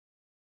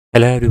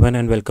Hello everyone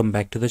and welcome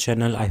back to the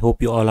channel. I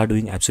hope you all are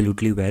doing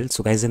absolutely well.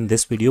 So guys, in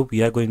this video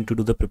we are going to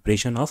do the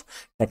preparation of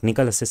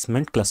technical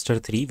assessment cluster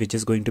 3, which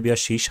is going to be a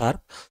C#.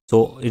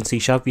 So in C#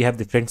 we have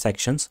different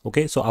sections.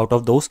 Okay, so out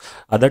of those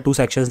other two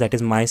sections, that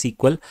is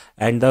MySQL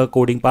and the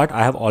coding part,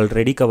 I have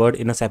already covered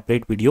in a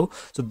separate video.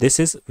 So this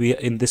is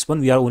in this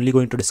one we are only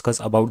going to discuss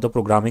about the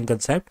programming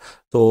concept.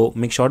 So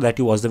make sure that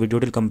you watch the video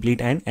till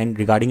complete end, and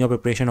regarding your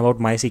preparation about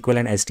MySQL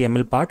and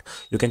HTML part,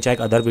 you can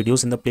check other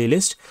videos in the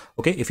playlist.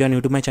 Okay, if you are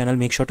new to my channel,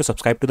 make sure to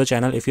subscribe to the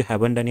channel if you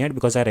haven't done yet,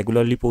 because I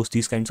regularly post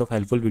these kinds of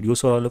helpful videos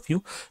for all of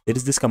you. There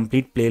is this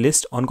complete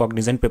playlist on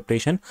Cognizant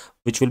Preparation,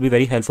 which will be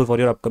very helpful for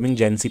your upcoming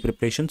GenC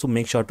preparation. So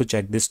make sure to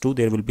check this too.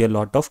 There will be a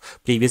lot of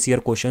previous year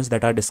questions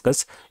that are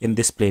discussed in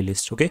this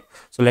playlist. Okay,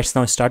 so let's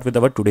now start with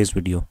our today's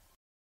video.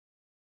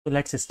 So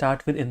let's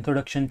start with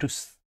introduction to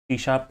C#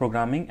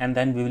 programming, and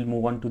then we will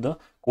move on to the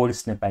code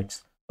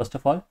snippets. First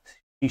of all,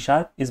 C#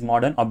 is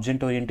modern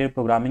object-oriented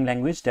programming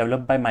language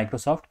developed by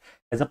Microsoft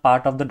as a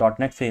part of the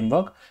 .NET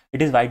framework.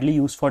 It is widely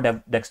used for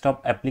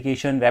desktop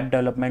application, web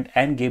development,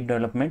 and game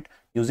development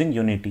using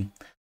Unity.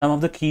 Some of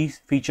the key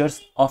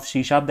features of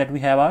C# that we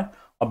have are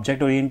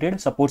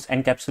object-oriented, supports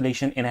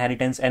encapsulation,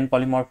 inheritance, and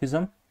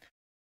polymorphism.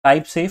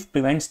 Type-safe,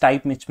 prevents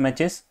type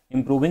mismatches,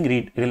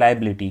 improving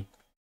reliability.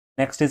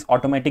 Next is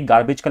automatic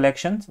garbage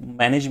collections,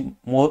 manage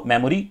more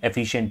memory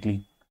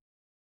efficiently.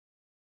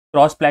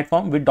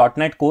 Cross-platform with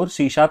 .NET Core,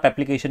 C#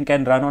 application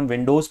can run on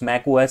Windows,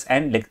 Mac OS,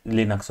 and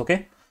Linux.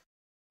 Okay,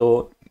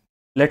 so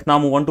let's now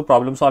move on to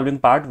problem solving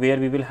part, where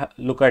we will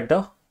look at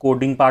the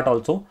coding part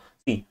also.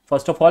 See,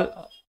 first of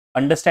all,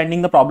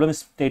 understanding the problem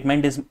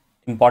statement is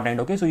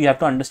important. Okay, so you have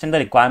to understand the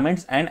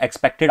requirements and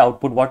expected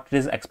output, what it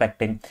is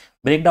expecting.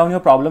 Break down your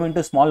problem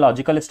into small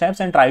logical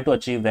steps and try to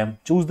achieve them.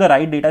 Choose the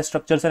right data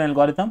structures and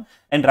algorithm,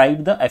 and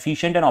write the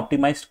efficient and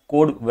optimized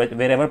code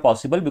wherever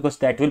possible, because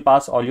that will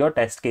pass all your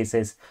test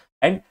cases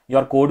and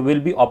your code will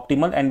be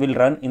optimal and will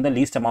run in the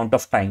least amount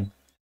of time.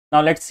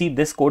 Now let's see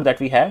this code that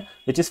we have,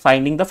 which is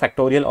finding the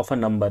factorial of a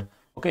number.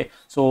 Okay,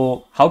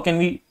 so how can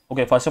we,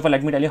 okay, first of all,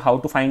 let me tell you how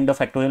to find the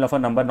factorial of a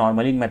number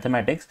normally in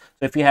mathematics.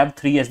 So if we have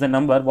 3 as the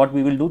number, what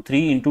we will do,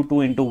 3 into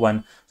 2 into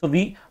 1. So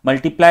we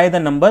multiply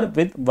the number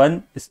with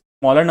one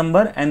smaller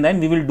number, and then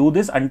we will do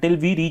this until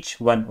we reach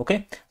 1.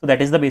 Okay, so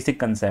that is the basic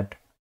concept.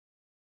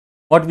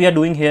 What we are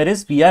doing here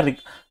is we have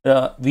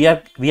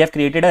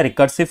created a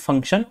recursive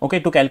function, okay,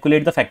 to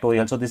calculate the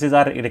factorial. So this is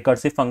our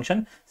recursive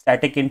function,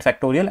 static int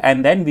factorial,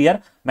 and then we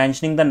are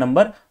mentioning the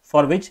number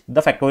for which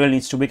the factorial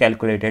needs to be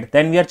calculated.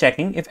 Then we are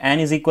checking if n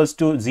is equals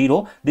to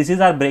 0. This is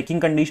our breaking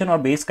condition or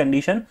base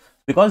condition,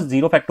 because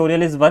 0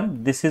 factorial is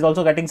 1. This is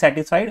also getting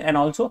satisfied, and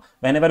also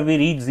whenever we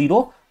reach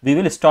 0, we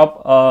will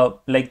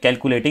stop like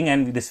calculating,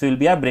 and this will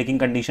be our breaking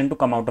condition to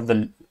come out of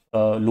the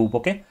loop,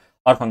 okay,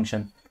 or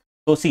function.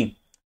 So see,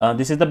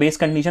 this is the base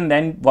condition.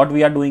 Then what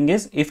we are doing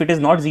is, if it is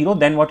not 0,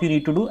 then what you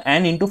need to do,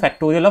 n into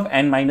factorial of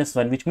n minus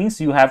 1, which means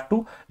you have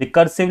to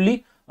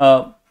recursively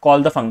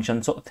call the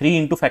function. So 3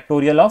 into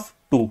factorial of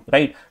 2,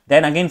 right?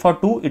 Then again for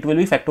 2, it will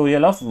be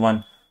factorial of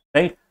 1,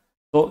 right?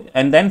 So,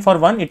 and then for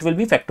 1, it will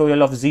be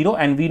factorial of 0,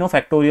 and we know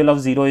factorial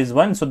of 0 is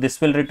 1. So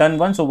this will return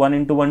 1. So 1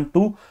 into 1,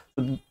 2.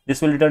 So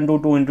this will return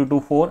 2, 2 into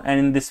 2, 4. And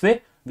in this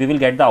way, we will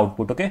get the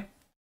output, okay?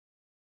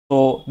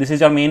 So this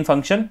is our main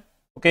function.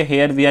 Okay,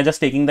 here we are just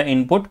taking the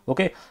input,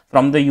 okay,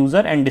 from the user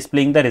and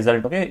displaying the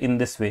result, okay, in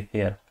this way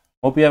here.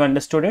 Hope you have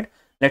understood it.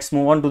 Let's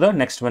move on to the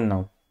next one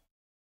now.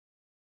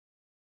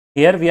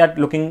 Here we are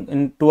looking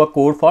into a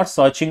code for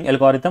searching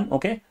algorithm.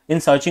 Okay, in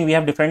searching we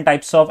have different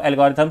types of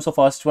algorithms. So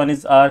first one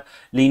is our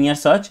linear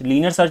search.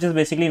 Linear search is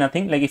basically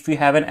nothing, like if we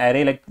have an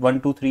array like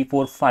 1 2 3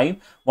 4 5,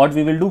 what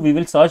we will do, we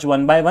will search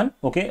one by one,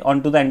 okay,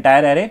 onto the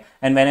entire array,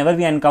 and whenever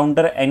we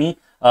encounter any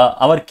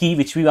our key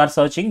which we are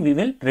searching, we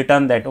will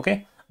return that,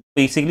 okay.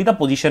 Basically the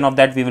position of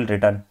that we will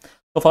return.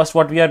 So first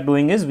what we are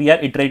doing is we are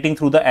iterating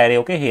through the array,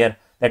 okay, here,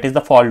 that is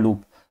the for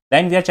loop.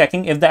 Then we are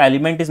checking if the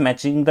element is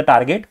matching the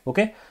target,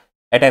 okay.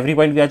 At every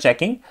point we are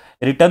checking,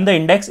 return the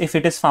index if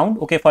it is found,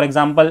 okay. For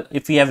example,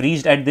 if we have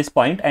reached at this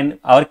point and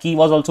our key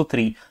was also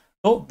 3,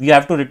 so we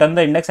have to return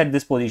the index at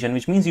this position,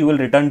 which means you will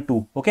return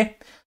 2, okay.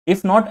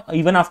 If not,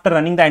 even after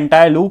running the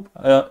entire loop,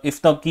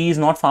 if the key is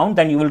not found,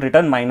 then you will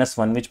return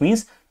 -1, which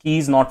means key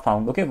is not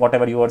found, okay,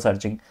 whatever you are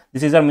searching.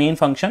 This is our main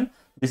function.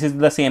 This is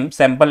the same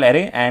sample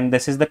array, and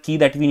this is the key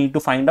that we need to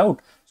find out.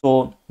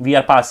 So we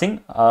are passing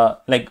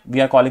like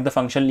we are calling the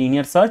function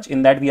linear search.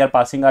 In that we are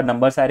passing our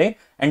numbers array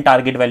and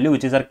target value,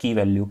 which is our key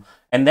value,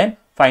 and then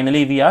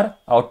finally we are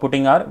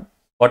outputting our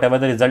whatever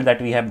the result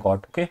that we have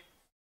got, okay.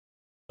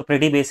 So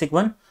pretty basic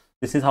one.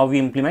 This is how we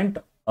implement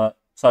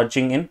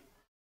searching in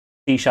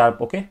C#,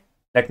 okay.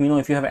 Let me know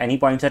if you have any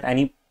points at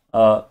any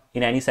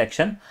in any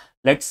section.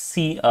 Let's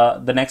see,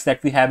 the next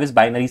that we have is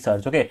binary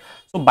search, okay.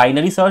 So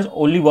binary search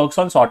only works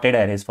on sorted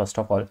arrays, first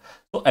of all.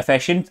 So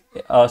efficient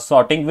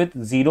sorting with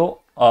 0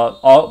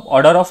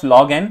 order of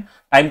log n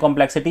time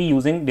complexity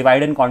using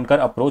divide and conquer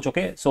approach,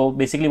 okay. So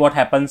basically what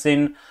happens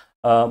in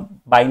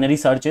binary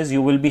search is,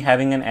 you will be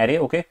having an array,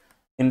 okay.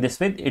 in this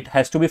way. It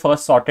has to be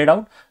first sorted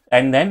out,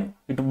 and then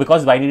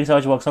because binary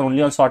search works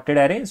only on sorted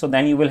array, so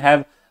then you will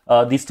have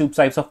these two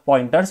types of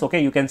pointers.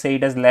 Okay, you can say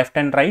it as left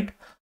and right.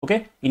 Okay,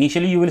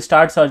 initially you will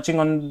start searching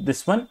on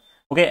this one.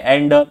 Okay,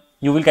 and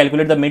you will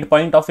calculate the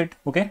midpoint of it.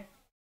 Okay,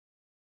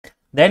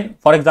 then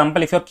for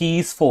example, if your key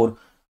is 4,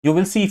 you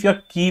will see if your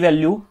key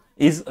value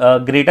is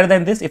greater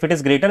than this. If it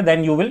is greater,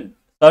 then you will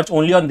search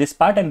only on this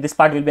part, and this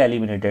part will be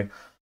eliminated.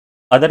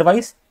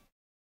 Otherwise,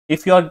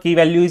 if your key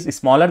value is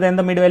smaller than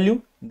the mid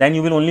value, then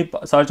you will only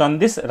search on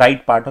this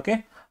right part.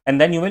 Okay,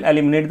 and then you will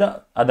eliminate the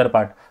other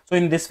part. So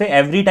in this way,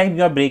 every time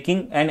you are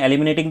breaking and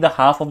eliminating the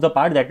half of the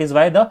part, that is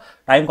why the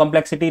time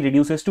complexity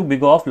reduces to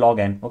big O of log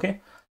n. Okay,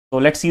 so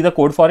let's see the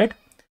code for it.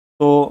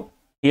 So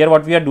here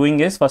what we are doing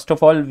is, first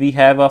of all, we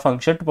have a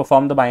function to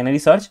perform the binary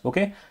search.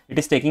 Okay, it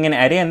is taking an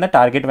array and the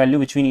target value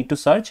which we need to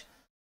search.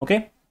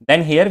 Okay,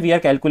 then here we are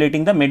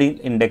calculating the mid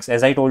index.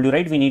 As I told you,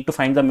 right, we need to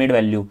find the mid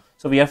value.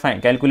 So we are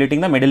calculating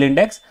the middle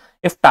index.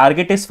 If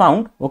target is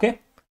found, okay,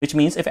 which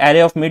means if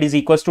array of mid is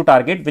equals to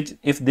target, which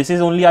if this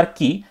is only our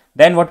key,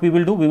 then what we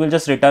will do, we will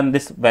just return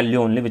this value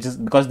only, which is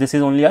because this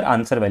is only our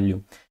answer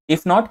value.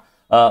 If not,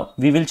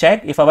 we will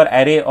check if our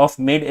array of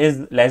mid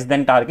is less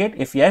than target.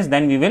 If yes,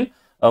 then we will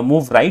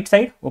move right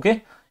side.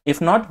 Okay, if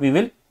not, we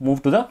will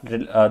move to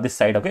the this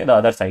side. Okay, the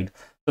other side.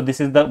 So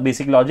this is the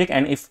basic logic.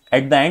 And if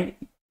at the end,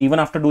 even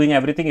after doing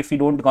everything, if we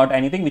don't got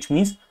anything, which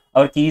means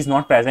our key is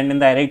not present in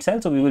the array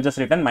itself, so we will just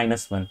return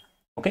 -1.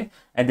 Okay,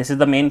 and this is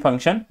the main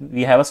function.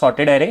 We have a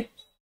sorted array,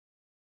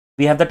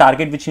 we have the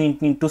target which we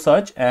need to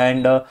search,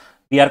 and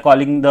we are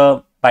calling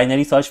the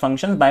binary search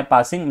functions by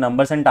passing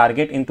numbers and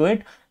target into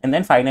it, and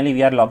then finally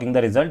we are logging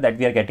the result that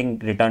we are getting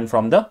returned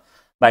from the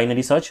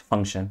binary search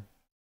function.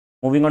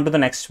 Moving on to the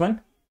next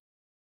one.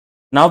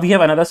 Now we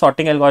have another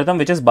sorting algorithm,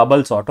 which is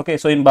bubble sort. Okay,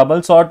 so in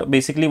bubble sort,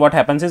 basically what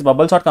happens is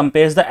bubble sort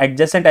compares the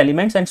adjacent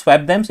elements and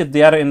swap them if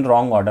they are in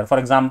wrong order. For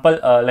example,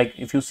 like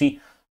if you see,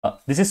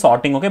 this is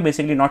sorting. Okay,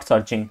 basically not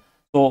searching.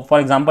 So for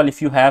example,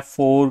 if you have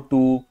 4,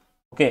 2,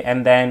 okay,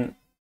 and then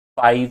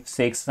 5,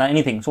 6,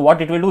 anything. So what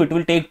it will do, it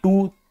will take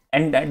 2,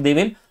 and that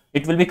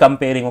it will be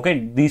comparing. Okay,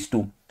 these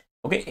two.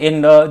 Okay,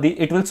 in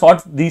it will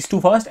sort these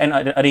two first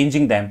and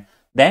arranging them.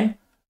 Then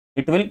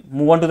it will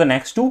move on to the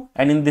next two,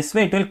 and in this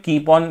way it will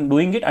keep on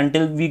doing it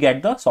until we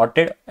get the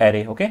sorted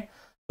array. Okay,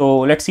 so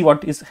let's see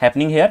what is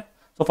happening here.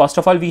 So first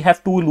of all, we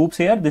have two loops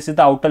here. This is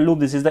the outer loop,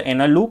 this is the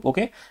inner loop.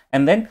 Okay,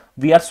 and then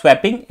we are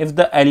swapping if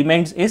the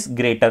elements is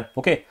greater.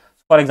 Okay,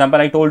 for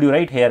example, I told you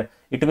right here,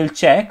 it will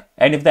check,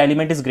 and if the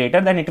element is greater,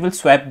 then it will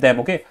swap them.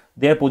 Okay,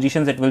 their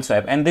positions it will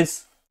swap, and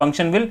this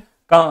function will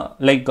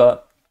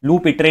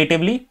loop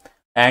iteratively,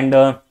 and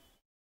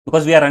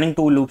because we are running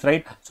two loops,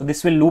 right, so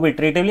this will loop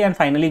iteratively, and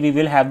finally we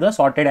will have the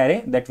sorted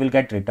array that will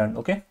get returned.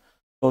 Okay,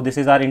 so this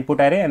is our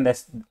input array, and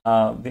this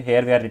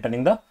here we are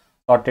returning the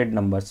sorted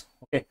numbers.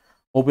 Okay,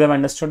 hope you have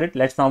understood it.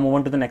 Let's now move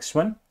on to the next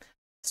one.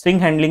 String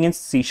handling in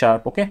C#.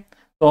 Okay,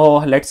 so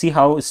let's see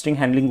how string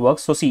handling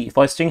works. So see,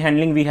 for string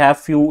handling we have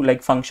few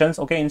like functions.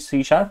 Okay, in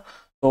C#.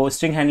 So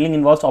string handling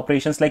involves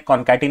operations like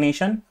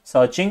concatenation,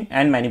 searching,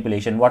 and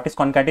manipulation. What is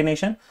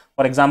concatenation?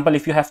 For example,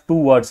 if you have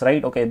two words,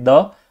 right, okay,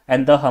 the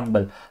and the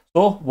humble.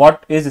 So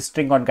what is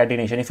string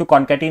concatenation? If you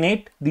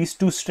concatenate these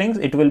two strings,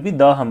 it will be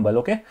the humble.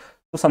 Okay,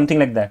 so something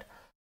like that.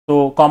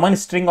 So common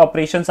string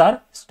operations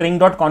are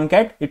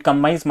string.concat. It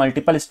combines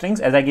multiple strings,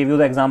 as I gave you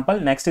the example.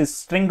 Next is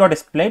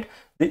string.split.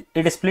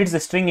 It splits the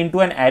string into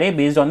an array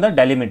based on the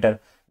delimiter.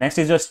 Next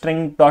is your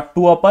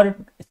string.toUpper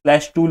 /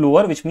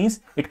 toLower, which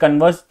means it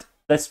converts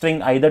the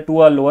string either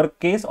to a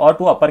lowercase or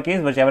to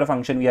uppercase, whichever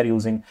function we are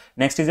using.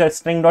 Next is your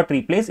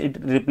string.replace. It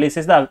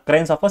replaces the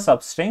occurrence of a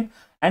substring,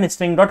 and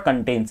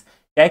string.contains.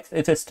 Checks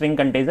if a string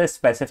contains a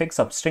specific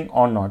substring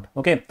or not.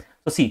 Okay,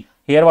 so see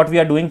here what we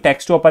are doing,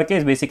 text to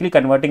uppercase, basically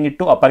converting it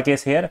to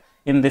uppercase. Here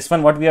in this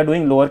one what we are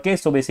doing, lowercase,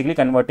 so basically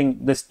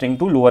converting the string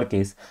to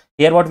lowercase.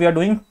 Here what we are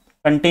doing,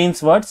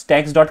 contains words,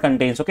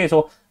 text.contains. Okay,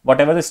 so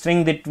whatever the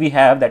string that we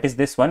have, that is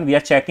this one, we are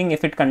checking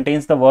if it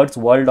contains the words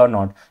world or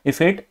not.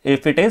 If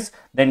it is,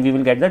 then we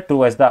will get the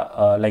true as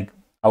the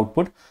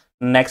output.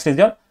 Next is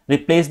your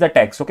replace the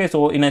text. Okay,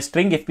 so in a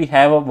string, if we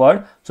have a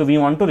word, so we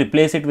want to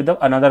replace it with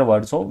another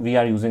word, so we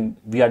are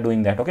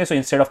doing that. Okay, so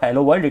instead of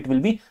hello world, it will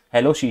be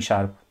hello C#.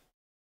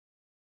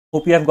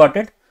 Hope you have got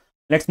it.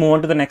 Let's move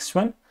on to the next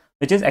one,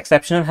 which is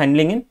exceptional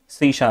handling in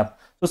C#. So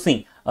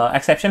see,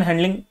 exception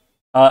handle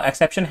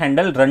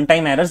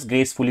runtime errors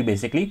gracefully,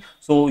 basically.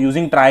 So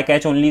using try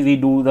catch only, we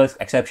do the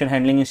exception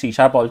handling in C#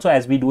 also,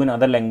 as we do in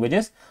other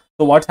languages.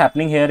 So what's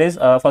happening here is,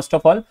 first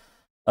of all,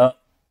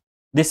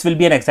 this will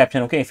be an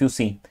exception. Okay, if you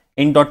see,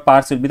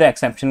 int.parse will be the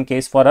exception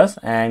case for us,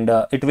 and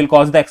it will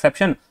cause the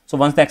exception. So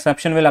once the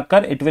exception will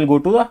occur, it will go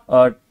to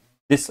the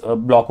this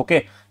block,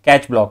 okay,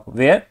 catch block,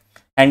 where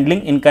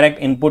handling incorrect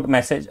input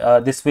message.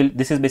 This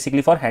is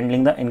basically for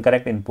handling the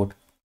incorrect input.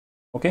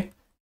 Okay,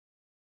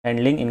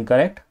 handling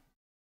incorrect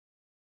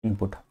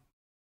input.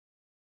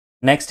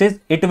 Next is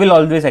it will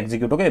always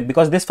execute. Okay,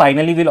 because this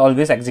finally will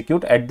always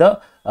execute at the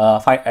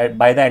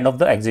by the end of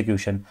the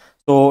execution.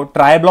 So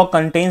try block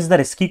contains the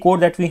risky code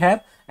that we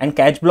have, and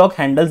catch block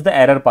handles the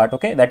error part.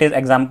 Okay, that is,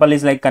 example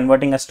is like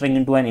converting a string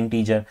into an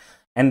integer.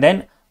 And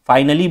then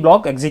finally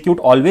block execute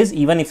always,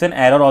 even if an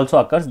error also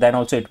occurs, then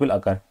also it will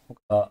occur,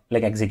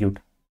 like execute.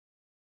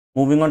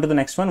 Moving on to the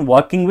next one,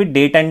 working with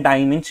date and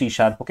time in C#.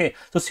 Okay,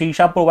 so C#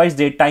 provides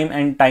date time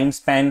and time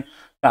span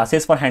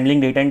classes for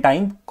handling date and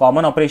time.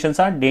 Common operations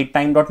are date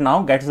time dot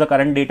now gets the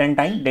current date and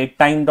time, date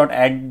time dot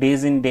add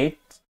days in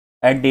dates,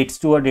 add dates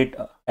to a date,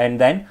 and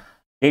then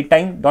date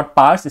time dot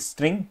parse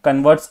string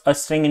converts a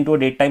string into a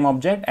date time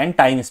object, and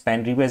time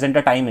span represent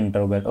a time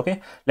interval. Okay,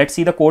 let's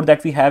see the code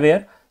that we have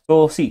here.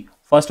 So see,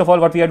 first of all,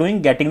 what we are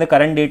doing, getting the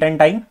current date and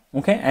time.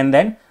 Okay, and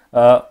then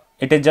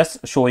it is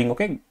just showing.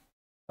 Okay,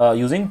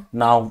 using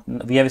now,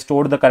 we have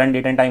stored the current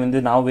date and time in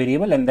the now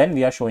variable, and then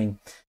we are showing.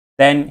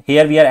 Then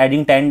here we are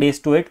adding 10 days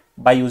to it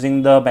by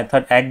using the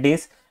method add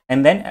days,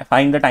 and then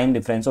find the time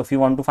difference. So if you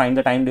want to find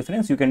the time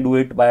difference, you can do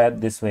it by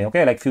this way.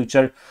 Okay, like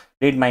future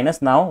date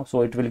minus now,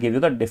 so it will give you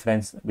the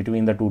difference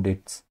between the two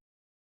dates.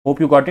 Hope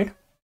you got it.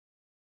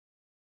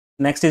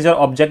 Next is your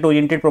object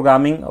oriented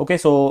programming. Okay,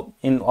 so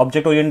in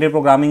object oriented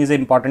programming is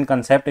an important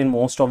concept in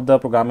most of the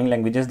programming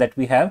languages that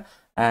we have.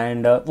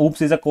 And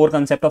OOPS is a core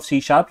concept of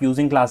C#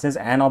 using classes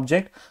and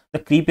object. The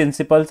key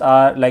principles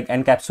are like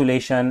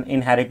encapsulation,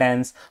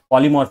 inheritance,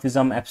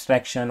 polymorphism,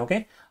 abstraction.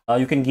 Okay,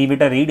 you can give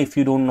it a read if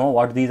you don't know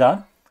what these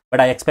are,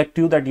 but I expect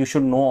you that you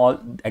should know all,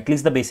 at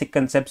least the basic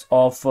concepts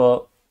of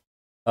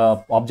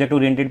object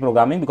oriented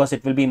programming, because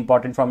it will be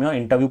important from your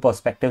interview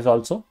perspectives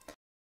also.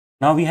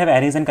 Now we have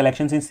arrays and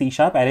collections in C#.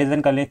 Arrays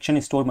and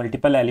collections store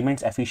multiple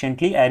elements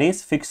efficiently.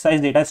 Arrays, fixed size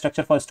data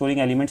structure for storing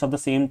elements of the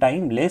same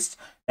time. Lists,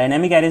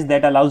 dynamic arrays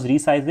that allows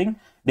resizing.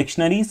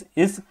 Dictionaries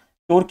is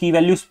store key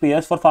values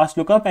pairs for fast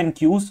lookup. And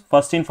queues,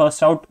 first in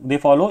first out they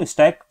follow.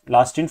 Stack,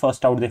 last in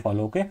first out they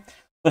follow. Okay,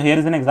 so here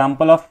is an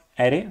example of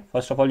array.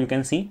 First of all, you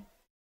can see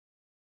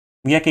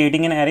we are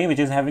creating an array which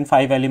is having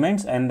 5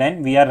 elements, and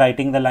then we are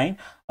writing the line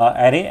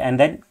array, and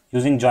then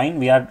using join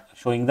we are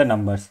showing the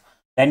numbers.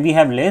 Then we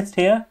have list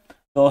here.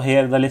 So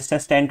here the list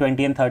has 10,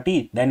 20 and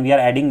 30. Then we are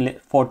adding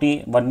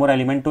 40, one more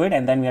element to it,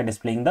 and then we are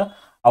displaying the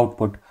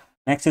output.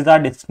 Next is our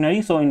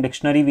dictionary. So in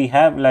dictionary we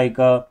have like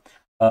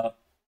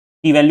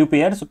key value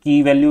pair. So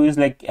key value is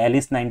like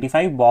Alice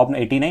 95, Bob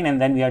 89,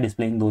 and then we are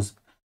displaying those.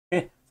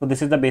 Okay, so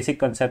this is the basic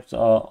concepts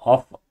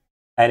of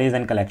arrays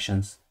and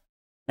collections.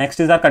 Next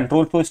is our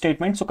control flow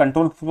statement. So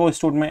control flow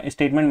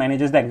statement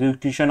manages the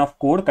execution of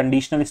code.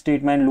 Conditional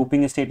statement,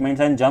 looping statements,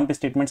 and jump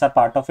statements are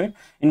part of it.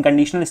 In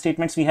conditional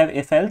statements, we have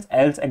if else.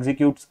 Else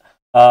executes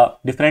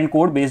different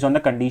code based on the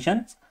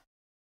conditions.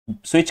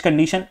 Switch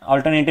condition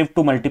alternative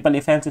to multiple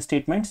if else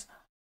statements.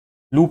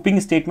 Looping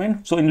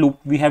statement. So in loop,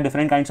 we have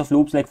different kinds of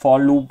loops like for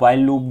loop, while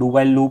loop, do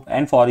while loop,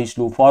 and for each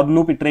loop. For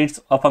loop iterates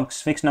a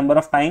fixed number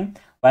of time.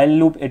 While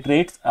loop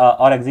iterates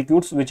or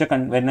executes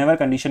whenever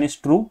condition is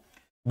true.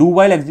 Do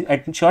while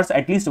ensures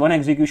at least one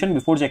execution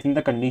before checking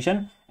the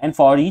condition, and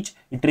for each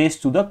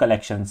iterates to the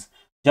collections.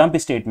 Jump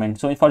statement.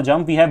 So for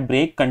jump we have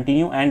break,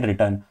 continue, and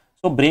return.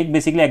 So break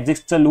basically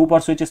exits a loop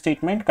or switch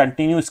statement.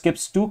 Continue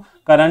skips to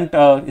current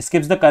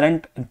skips the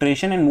current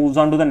iteration and moves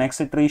on to the next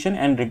iteration,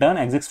 and return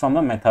exits from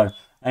the method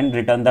and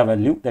return the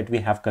value that we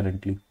have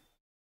currently.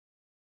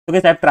 So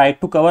guys, I've tried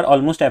to cover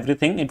almost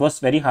everything. It was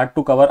very hard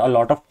to cover a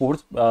lot of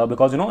codes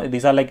because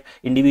these are like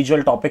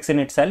individual topics in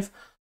itself.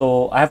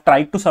 So I have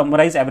tried to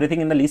summarize everything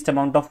in the least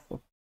amount of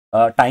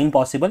time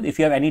possible. If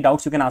you have any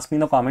doubts, you can ask me in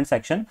the comment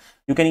section.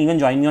 You can even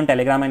join me on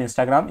Telegram and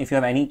Instagram. If you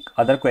have any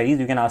other queries,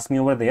 you can ask me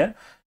over there.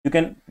 You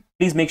can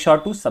please make sure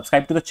to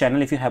subscribe to the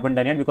channel if you haven't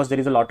done yet, because there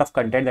is a lot of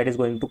content that is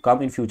going to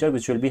come in future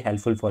which will be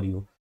helpful for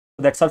you.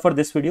 So that's all for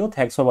this video.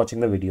 Thanks for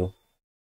watching the video.